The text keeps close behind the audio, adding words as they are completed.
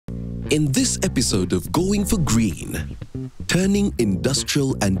In this episode of Going for Green, turning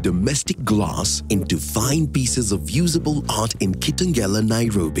industrial and domestic glass into fine pieces of usable art in Kitengela,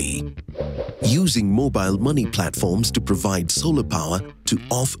 Nairobi. Using mobile money platforms to provide solar power to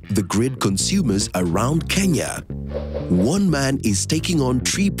off-the-grid consumers around Kenya. One man is taking on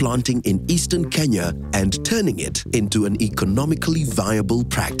tree planting in eastern Kenya and turning it into an economically viable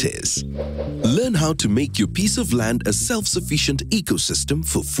practice. Learn how to make your piece of land a self-sufficient ecosystem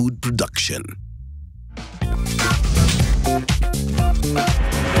for food production.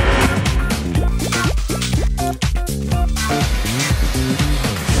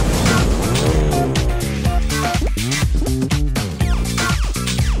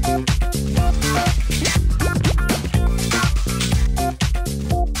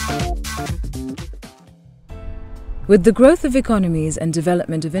 With the growth of economies and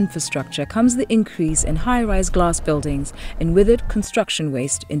development of infrastructure comes the increase in high-rise glass buildings and with it construction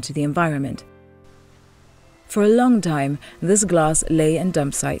waste into the environment. For a long time, this glass lay in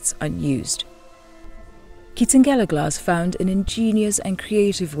dump sites unused. Kitengela Glass found an ingenious and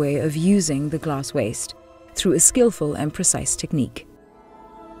creative way of using the glass waste through a skillful and precise technique.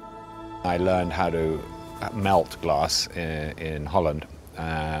 I learned how to melt glass in Holland.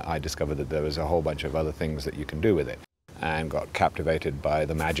 I discovered that there was a whole bunch of other things that you can do with it and got captivated by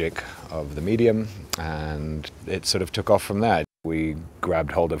the magic of the medium, and it sort of took off from there. We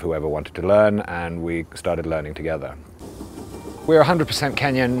grabbed hold of whoever wanted to learn and we started learning together. We're 100%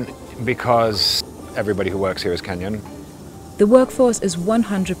 Kenyan because everybody who works here is Kenyan. The workforce is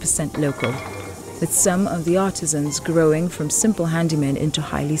 100% local, with some of the artisans growing from simple handymen into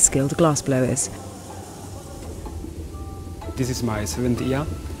highly skilled glassblowers. This is my 7th year,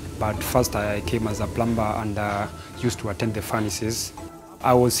 but first I came as a plumber and used to attend the furnaces.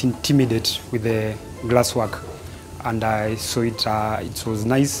 I was intimidated with the glasswork and I saw it was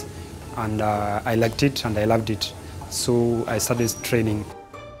nice and I liked it and I loved it. So I started training.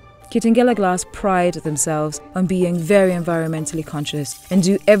 Kitengela Glass pride themselves on being very environmentally conscious and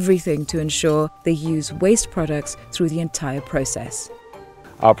do everything to ensure they use waste products through the entire process.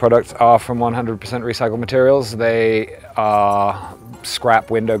 Our products are from 100% recycled materials. They are scrap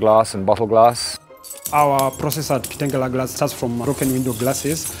window glass and bottle glass. Our process at Kitengela Glass starts from broken window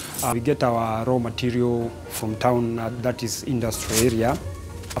glasses. We get our raw material from town, that is industrial area.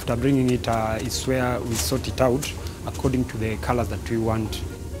 After bringing it, it's where we sort it out according to the colors that we want.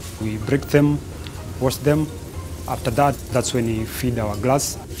 We break them, wash them. After that, that's when we feed our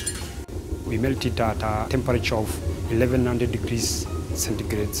glass. We melt it at a temperature of 1100 degrees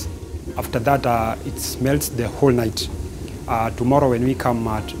centigrade. After that, it melts the whole night. Tomorrow when we come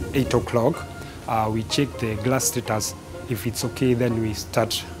at 8 o'clock, we check the glass status. If it's okay, then we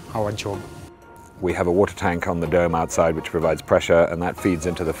start our job. We have a water tank on the dome outside which provides pressure, and that feeds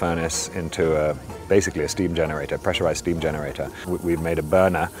into the furnace into basically a steam generator, pressurized steam generator. We've made a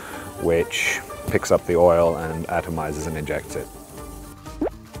burner which picks up the oil and atomizes and injects it.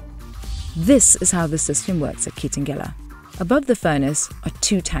 This is how the system works at Kitengela. Above the furnace are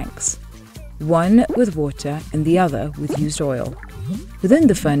 2 tanks, one with water and the other with used oil. Within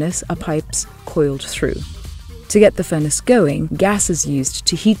the furnace are pipes coiled through. To get the furnace going, gas is used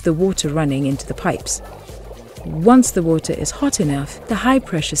to heat the water running into the pipes. Once the water is hot enough, the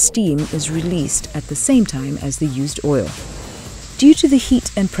high-pressure steam is released at the same time as the used oil. Due to the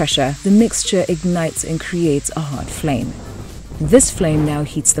heat and pressure, the mixture ignites and creates a hot flame. This flame now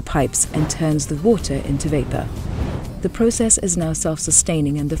heats the pipes and turns the water into vapor. The process is now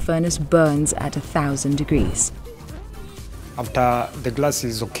self-sustaining and the furnace burns at 1000 degrees. After the glass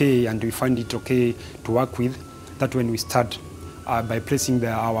is okay and we find it okay to work with, that's when we start by placing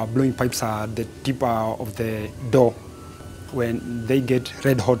our blowing pipes at the tip of the door. When they get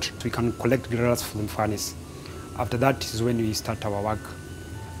red hot, we can collect glass from the furnace. After that is when we start our work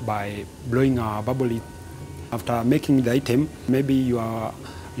by blowing our bubble. After making the item, maybe you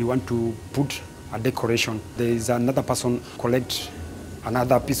want to put a decoration. There is another person collect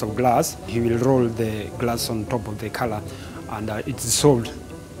another piece of glass. He will roll the glass on top of the color and it's dissolved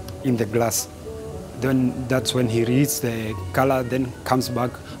in the glass. Then that's when he reads the color, then comes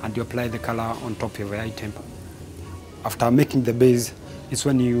back and you apply the color on top of the item. After making the base, it's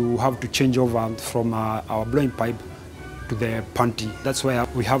when you have to change over from our blowing pipe to the panty. That's where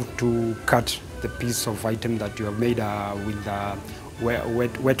we have to cut the piece of item that you have made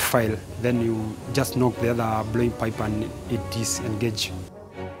with wet file. Then you just knock the other blowing pipe and it disengage.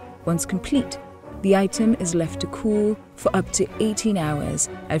 Once complete, the item is left to cool for up to 18 hours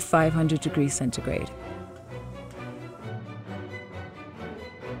at 500 degrees centigrade.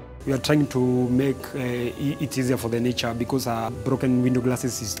 We are trying to make it easier for the nature because broken window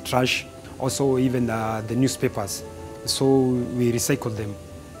glasses is trash. Also, even the newspapers. So we recycle them.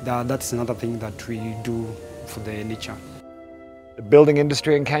 That's another thing that we do for the nature. The building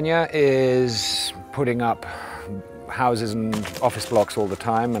industry in Kenya is putting up houses and office blocks all the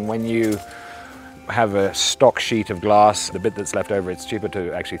time, and when you have a stock sheet of glass, the bit that's left over, it's cheaper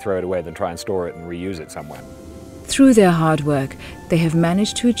to actually throw it away than try and store it and reuse it somewhere. Through their hard work, they have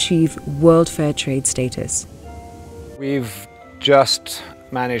managed to achieve World Fair Trade status. We've just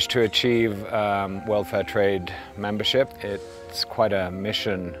managed to achieve World Fair Trade membership. It's quite a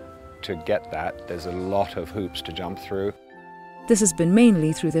mission to get that. There's a lot of hoops to jump through. This has been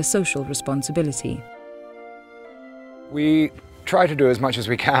mainly through their social responsibility. We try to do as much as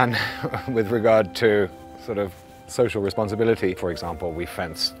we can with regard to sort of social responsibility. For example, we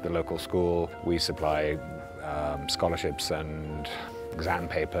fence the local school, we supply scholarships and exam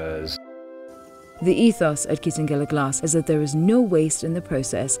papers. The ethos at Kitengela Glass is that there is no waste in the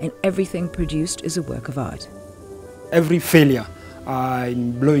process and everything produced is a work of art. Every failure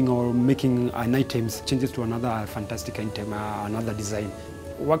in blowing or making an item changes to another fantastic item, another design.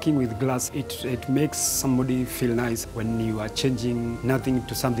 Working with glass, it makes somebody feel nice when you are changing nothing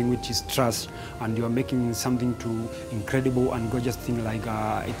to something which is trash, and you are making something to incredible and gorgeous thing like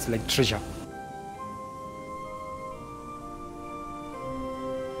it's like treasure.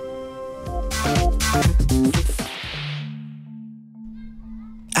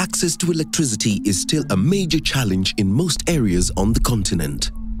 Access to electricity is still a major challenge in most areas on the continent.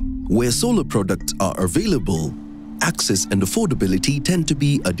 Where solar products are available, access and affordability tend to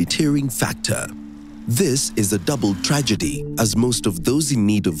be a deterring factor. This is a double tragedy, as most of those in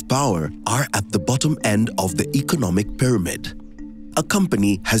need of power are at the bottom end of the economic pyramid. A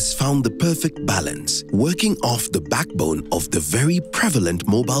company has found the perfect balance, working off the backbone of the very prevalent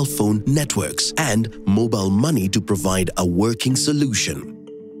mobile phone networks and mobile money to provide a working solution.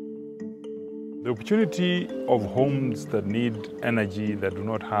 The opportunity of homes that need energy that do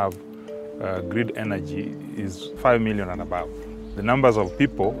not have grid energy is 5 million and above. The numbers of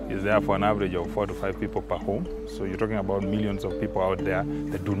people is therefore an average of 4 to 5 people per home. So you're talking about millions of people out there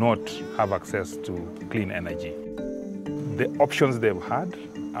that do not have access to clean energy. The options they've had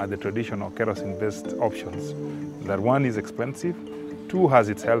are the traditional kerosene-based options. That one is expensive, two has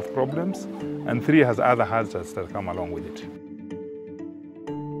its health problems, and three has other hazards that come along with it.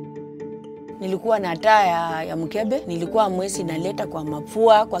 Nilikuwa na taa ya mkebe, nilikuwa mwezi naleta kwa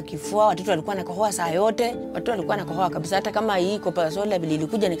mapua, kwa kifua, watoto walikuwa nakohoa saa yote, watoto walikuwa nakohoa kabisa. Hata kama hii kopa sola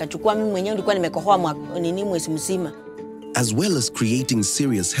bilikuja nikachukua mimi mwenyewe nilikuwa nimekohoa mwezi mzima. As well as creating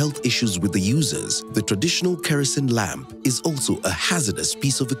serious health issues with the users, the traditional kerosene lamp is also a hazardous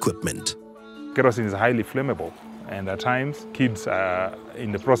piece of equipment. Kerosene is highly flammable, and at times kids are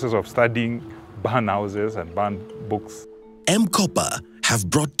in the process of studying, burn houses and burn books. M-Copper have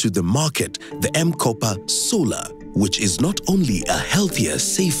brought to the market the M-Copper Solar, which is not only a healthier,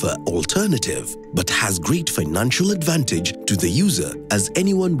 safer alternative, but has great financial advantage to the user, as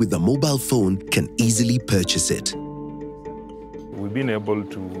anyone with a mobile phone can easily purchase it. We've been able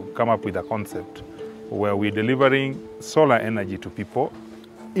to come up with a concept where we're delivering solar energy to people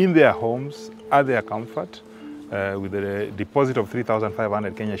in their homes, at their comfort, with a deposit of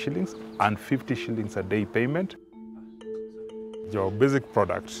 3,500 Kenya shillings and 50 shillings a day payment. Your basic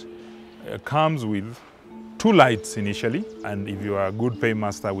product comes with 2 lights initially, and if you are a good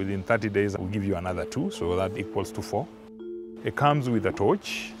paymaster, within 30 days we'll give you another 2, so that equals to 4. It comes with a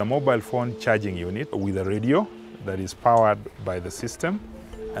torch, a mobile phone charging unit with a radio that is powered by the system,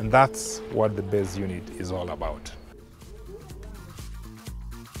 and that's what the base unit is all about.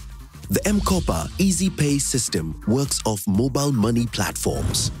 The M-Copper Easy Pay system works off mobile money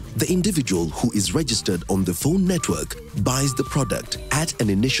platforms. The individual who is registered on the phone network buys the product at an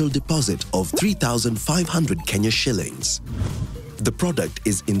initial deposit of 3,500 Kenya shillings. The product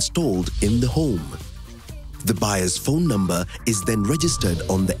is installed in the home. The buyer's phone number is then registered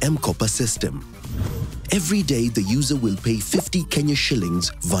on the M-Copper system. Every day, the user will pay 50 Kenya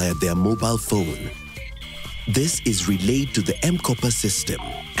shillings via their mobile phone. This is relayed to the M-Copper system,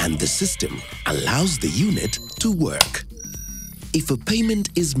 and the system allows the unit to work. If a payment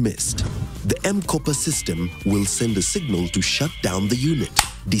is missed, the M-Copper system will send a signal to shut down the unit,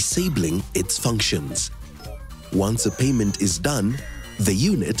 disabling its functions. Once a payment is done, the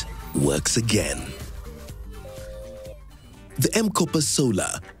unit works again. The M-Copper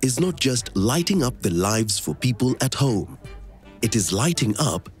Solar is not just lighting up the lives for people at home. It is lighting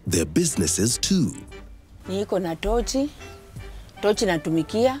up their businesses too. Niko na tochi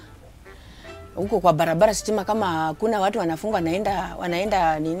natumikia, Huko kwa barabara stima kama kuna watu wanafunga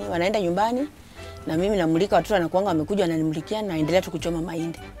wanaenda nyumbani, na mimi namulika watoto wanakuanga wamekuja wananimulikia, naendelea tu kuchoma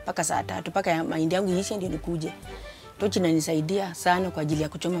mahindi mpaka saa 3 mpaka mahindi yangu iishe ndio nikuje. Tochi inanisaidia sana kwa ajili ya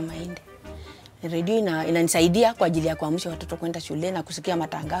kuchoma mahindi. Radio inanisaidia kwa ajili ya kuamsha watoto kwenda shule na kusikia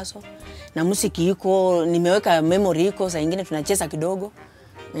matangazo, na muziki iko, nimeweka memory iko, saa nyingine tunacheza kidogo.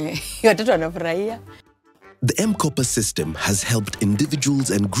 Watoto wanafurahia. The M-Copper system has helped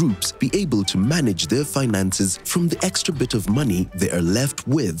individuals and groups be able to manage their finances from the extra bit of money they are left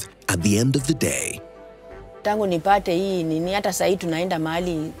with at the end of the day. Tangu nipate hii hata sasa tunaenda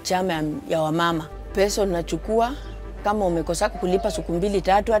mahali chama ya wamama. Pesa unachukua kama umekosa kulipa siku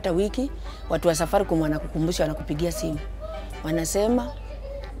 2-3 hata wiki, watu wa Safaricom wanakukumbusha, wanakupigia simu. Wanasema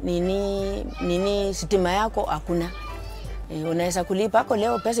nini stima yako hakuna. Unaweza kulipa hapo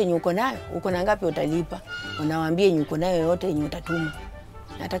leo, pesa yenye uko nayo, uko na ngapi utalipa. Unawaambia yenye uko nayo yote yenye utatuma.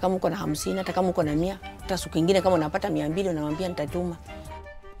 Hata kama uko na 50, hata kama uko na 100, hata siku nyingine kama unapata 200 unawaambia nitatuma.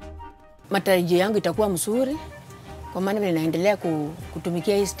 Matarajio yangu itakuwa mzuri kwa maana ninaendelea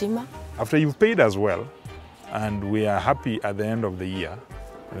kutumikia hii stima. After you've paid as well, and we are happy at the end of the year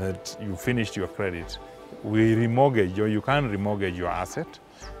that you finished your credit, we remortgage, or you can remortgage your asset.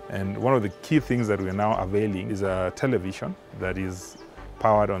 And one of the key things that we're now availing is a television that is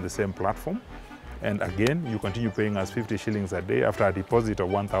powered on the same platform. And again, you continue paying us 50 shillings a day after a deposit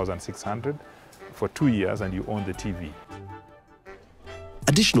of 1,600 for 2 years, and you own the TV.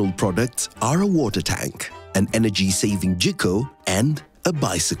 Additional products are a water tank, an energy-saving Jiko, and a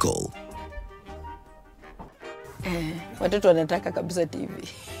bicycle. Watoto wanataka kabisa TV.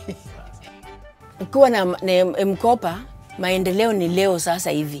 Ukiwa na M-Copper, maendeleo ni leo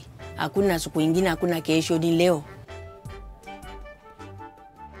sasa hivi. Hakuna siku nyingine, hakuna kesho, ni leo.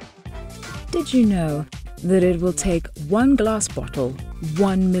 Did you know that it will take one glass bottle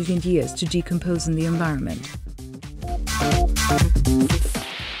 1 million years to decompose in the environment?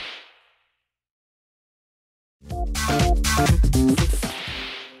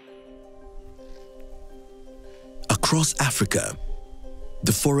 Across Africa,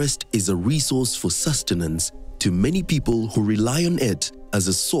 the forest is a resource for sustenance to many people who rely on it as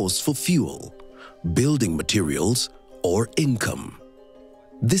a source for fuel, building materials, or income.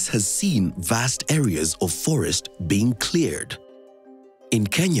 This has seen vast areas of forest being cleared. In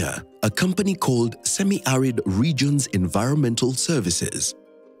Kenya, a company called Semi-Arid Regions Environmental Services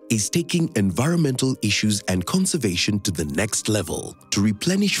is taking environmental issues and conservation to the next level to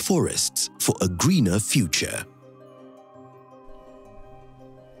replenish forests for a greener future.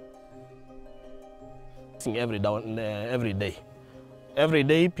 Every day. Every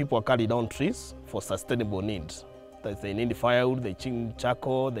day, people carry down trees for sustainable needs. That they need firewood, they need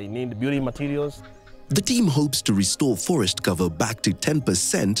charcoal, they need building materials. The team hopes to restore forest cover back to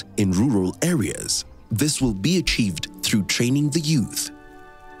 10% in rural areas. This will be achieved through training the youth.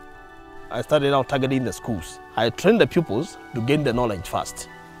 I started out targeting the schools. I trained the pupils to gain the knowledge first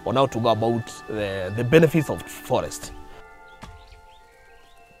on how to go about the benefits of forest.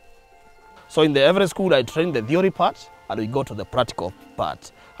 So in every school, I train the theory part, and we go to the practical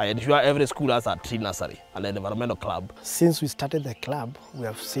part. I ensure every school has a tree nursery and an environmental club. Since we started the club, we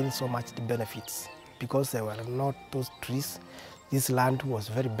have seen so much the benefits. Because there were not those trees, this land was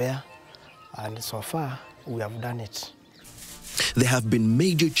very bare, and so far, we have done it. There have been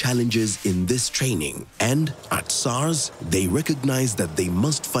major challenges in this training, and at SARS, they recognize that they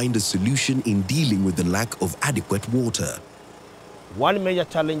must find a solution in dealing with the lack of adequate water. One major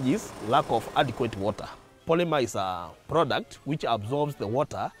challenge is lack of adequate water. Polymer is a product which absorbs the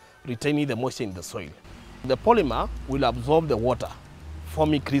water, retaining the moisture in the soil. The polymer will absorb the water,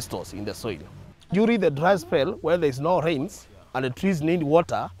 forming crystals in the soil. During the dry spell, where there is no rains and the trees need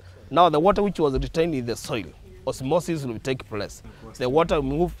water, now the water which was retained in the soil, osmosis will take place. The water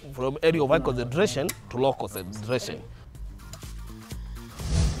will move from area of high concentration to low concentration.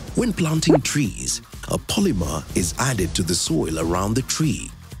 When planting trees, a polymer is added to the soil around the tree.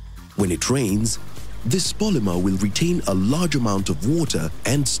 When it rains, this polymer will retain a large amount of water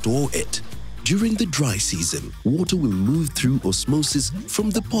and store it. During the dry season, water will move through osmosis from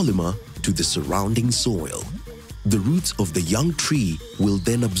the polymer to the surrounding soil. The roots of the young tree will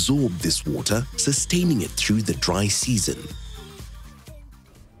then absorb this water, sustaining it through the dry season.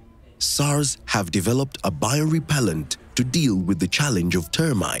 SARS have developed a biorepellent to deal with the challenge of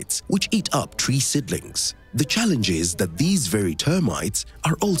termites, which eat up tree seedlings. The challenge is that these very termites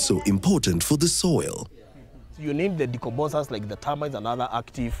are also important for the soil. You need the decomposers like the termites and other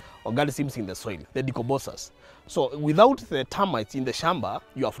active organisms in the soil, the decomposers. So without the termites in the shamba,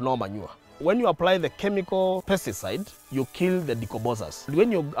 you have no manure. When you apply the chemical pesticide, you kill the decomposers.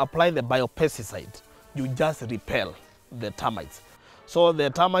 When you apply the biopesticide, you just repel the termites. So the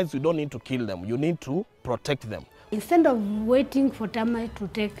termites, you don't need to kill them, you need to protect them. Instead of waiting for termites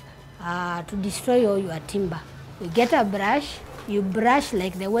to destroy all your timber, you get a brush, you brush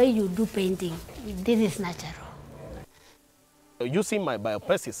like the way you do painting. This is natural. Using my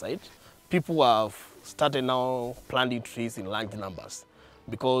biopesticide, people have started now planting trees in large numbers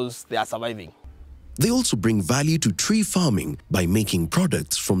because they are surviving. They also bring value to tree farming by making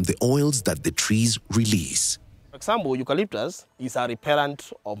products from the oils that the trees release. For example, eucalyptus is a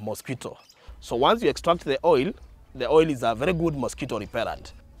repellent of mosquito. So once you extract the oil is a very good mosquito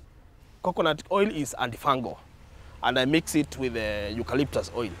repellent. Coconut oil is antifungal, and I mix it with the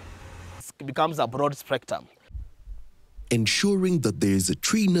eucalyptus oil. It becomes a broad spectrum. Ensuring that there is a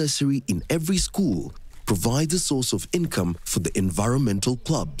tree nursery in every school provides a source of income for the environmental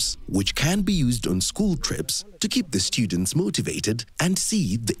clubs, which can be used on school trips to keep the students motivated and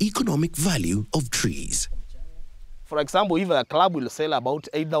see the economic value of trees. For example, if a club will sell about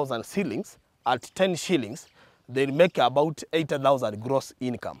 8,000 shillings, at 10 shillings, they'll make about 80,000 gross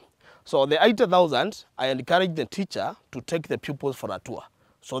income. So the 80,000, I encourage the teacher to take the pupils for a tour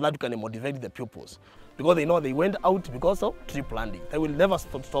so that you can motivate the pupils. Because they know they went out because of tree planting. They will never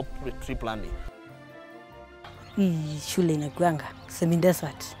stop tree planting. Hii shule inakuanga semi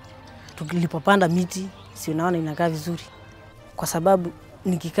desert. Tukilipopanda miti, si unaona inakaa vizuri. Kwa sababu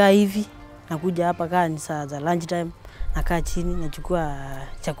nikikaa hivi, nakuja hapa kaa ni saa za lunch time, nakaa chini, nachukua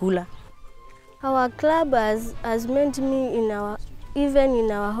chakula. Our club has meant me even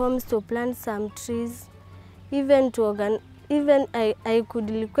in our homes to plant some trees, even I could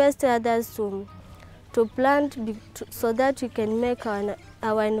request others to plant so that we can make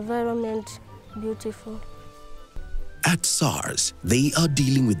our environment beautiful. At SARS, they are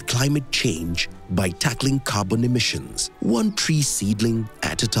dealing with climate change by tackling carbon emissions, one tree seedling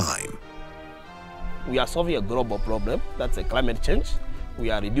at a time. We are solving a global problem, that's a climate change. We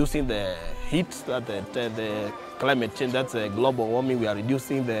are reducing the heat, the climate change, that's a global warming. We are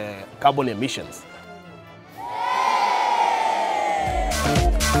reducing the carbon emissions.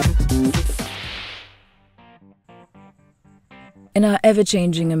 In our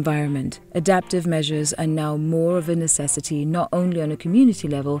ever-changing environment, adaptive measures are now more of a necessity not only on a community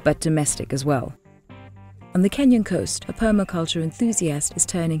level, but domestic as well. On the Kenyan coast, a permaculture enthusiast is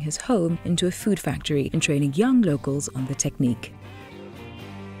turning his home into a food factory and training young locals on the technique.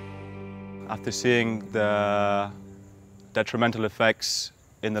 After seeing the detrimental effects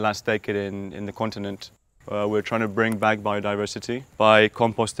in the last decade in the continent, we're trying to bring back biodiversity by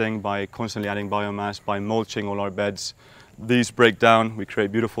composting, by constantly adding biomass, by mulching all our beds. These break down, we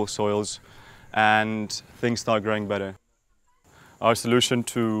create beautiful soils, and things start growing better. Our solution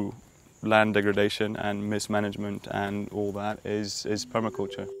to land degradation and mismanagement and all that is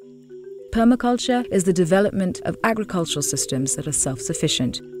permaculture. Permaculture is the development of agricultural systems that are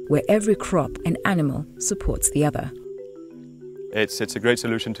self-sufficient, where every crop and animal supports the other. It's a great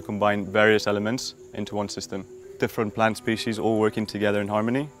solution to combine various elements into one system. Different plant species all working together in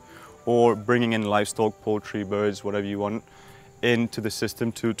harmony, or bringing in livestock, poultry, birds, whatever you want, into the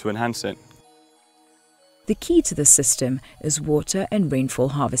system to enhance it. The key to this system is water and rainfall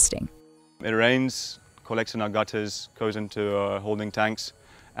harvesting. It rains, collects in our gutters, goes into our holding tanks,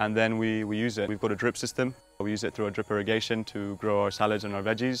 and then we use it. We've got a drip system. We use it through a drip irrigation to grow our salads and our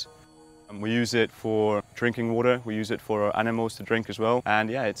veggies. And we use it for drinking water. We use it for our animals to drink as well.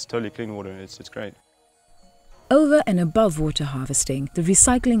 And yeah, it's totally clean water. It's great. Over and above water harvesting, the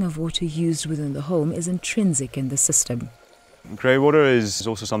recycling of water used within the home is intrinsic in the system. Grey water is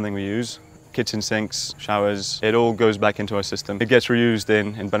also something we use. Kitchen sinks, showers, it all goes back into our system. It gets reused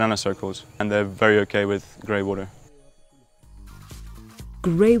in banana circles, and they're very okay with grey water.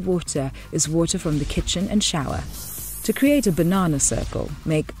 Grey water is water from the kitchen and shower. To create a banana circle,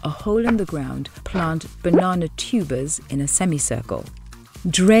 make a hole in the ground, plant banana tubers in a semicircle.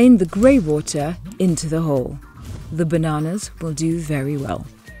 Drain the grey water into the hole. The bananas will do very well.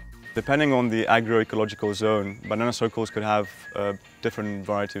 Depending on the agroecological zone, banana circles could have a different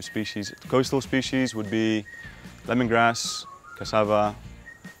variety of species. Coastal species would be lemongrass, cassava,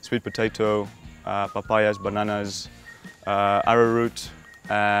 sweet potato, papayas, bananas, arrowroot,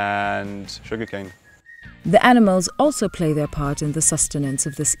 and sugarcane. The animals also play their part in the sustenance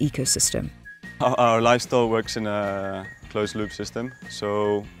of this ecosystem. Our livestock works in a closed-loop system,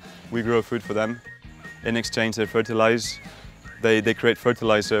 so we grow food for them. In exchange, they fertilize. They create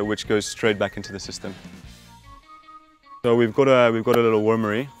fertilizer, which goes straight back into the system. So we've got a little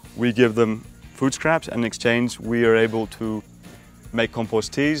wormery. We give them food scraps, and in exchange, we are able to make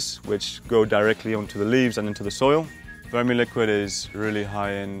compost teas, which go directly onto the leaves and into the soil. Vermiliquid is really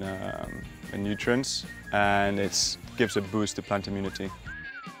high in nutrients, and it gives a boost to plant immunity.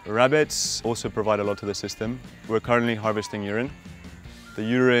 Rabbits also provide a lot to the system. We're currently harvesting urine. The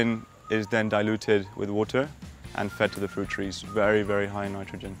urine is then diluted with water and fed to the fruit trees, very, very high in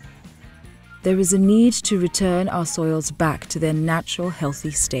nitrogen. There is a need to return our soils back to their natural,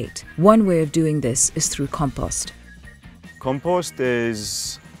 healthy state. One way of doing this is through compost. Compost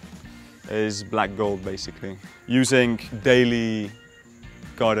is black gold, basically. Using daily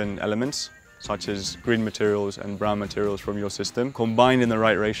garden elements, such as green materials and brown materials from your system, combined in the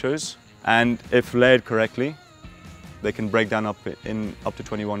right ratios, and if layered correctly, they can break down up to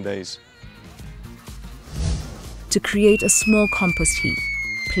 21 days. To create a small compost heap,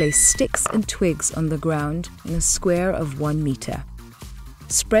 place sticks and twigs on the ground in a square of 1 meter.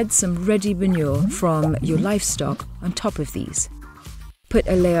 Spread some ready manure from your livestock on top of these. Put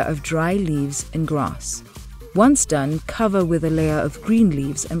a layer of dry leaves and grass. Once done, cover with a layer of green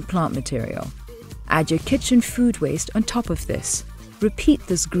leaves and plant material. Add your kitchen food waste on top of this. Repeat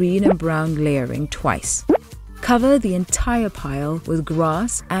this green and brown layering twice. Cover the entire pile with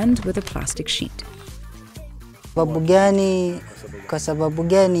grass and with a plastic sheet. Kwa sababu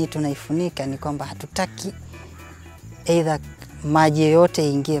gani tunaifunika ni kwamba hatutaki either maji yote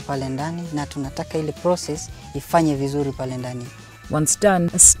ingie pale ndani, na tunataka ile process ifanye vizuri pale ndani. Once done,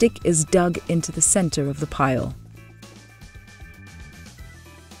 a stick is dug into the center of the pile.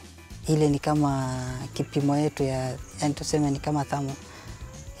 Ile ni kama kipimo yetu yani tuseme ni kama thermo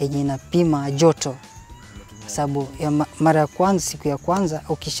yenye inapima joto. Sababu ya mara ya kwanza, siku ya kwanza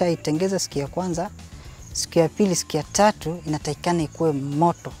ukishaitengeza siku ya kwanza, siku ya pili, siku ya tatu inatakikana ikuwe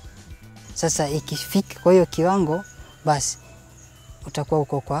moto. Sasa ikifika kwa hiyo kiwango, basi utakuwa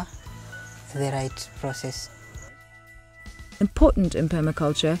uko kwa the right process. Important in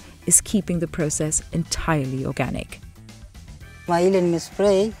permaculture is keeping the process entirely organic. Ile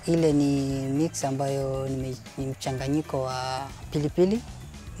nimespray, ile ni mix ambayo ni mchanganyiko wa pilipili,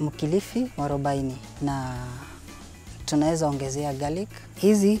 mkilifi, mwarobaini na tunaweza ongezea garlic.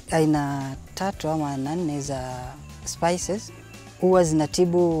 Hizi aina 3 ama 4 za spices huwa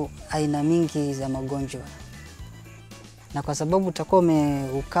zinatibu aina mingi za magonjwa. Na kwa sababu utakuwa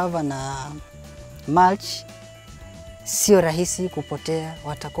umeukava na mulch, sio rahisi kupotea,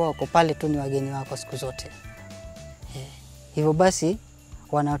 watakuwa wako pale tu, ni wageni wako siku zote. Hivyo basi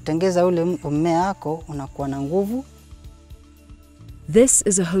wanaotengeza ule mmea wako unakuwa na nguvu. This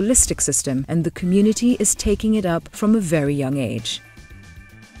is a holistic system, and the community is taking it up from a very young age.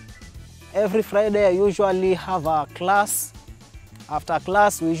 Every Friday I usually have a class. After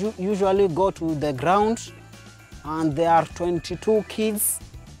class we usually go to the ground, and there are 22 kids.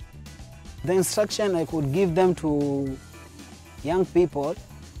 The instruction I could give them to young people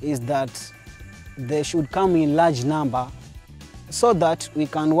is that they should come in large number so that we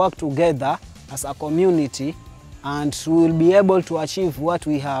can work together as a community, and we will be able to achieve what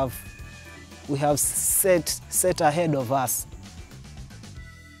we have set ahead of us.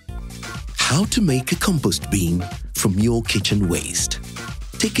 How to make a compost bin from your kitchen waste.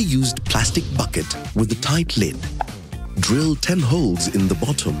 Take a used plastic bucket with a tight lid. Drill 10 holes in the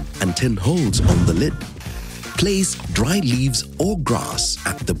bottom and 10 holes on the lid. Place dry leaves or grass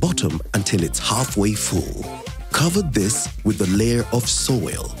at the bottom until it's halfway full. Cover this with a layer of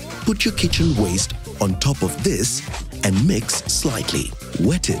soil. Put your kitchen waste on top of this and mix slightly.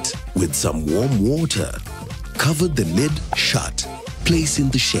 Wet it with some warm water. Cover the lid shut. Place in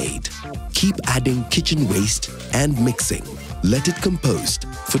the shade. Keep adding kitchen waste and mixing. Let it compost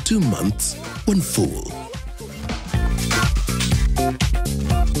for 2 months when full.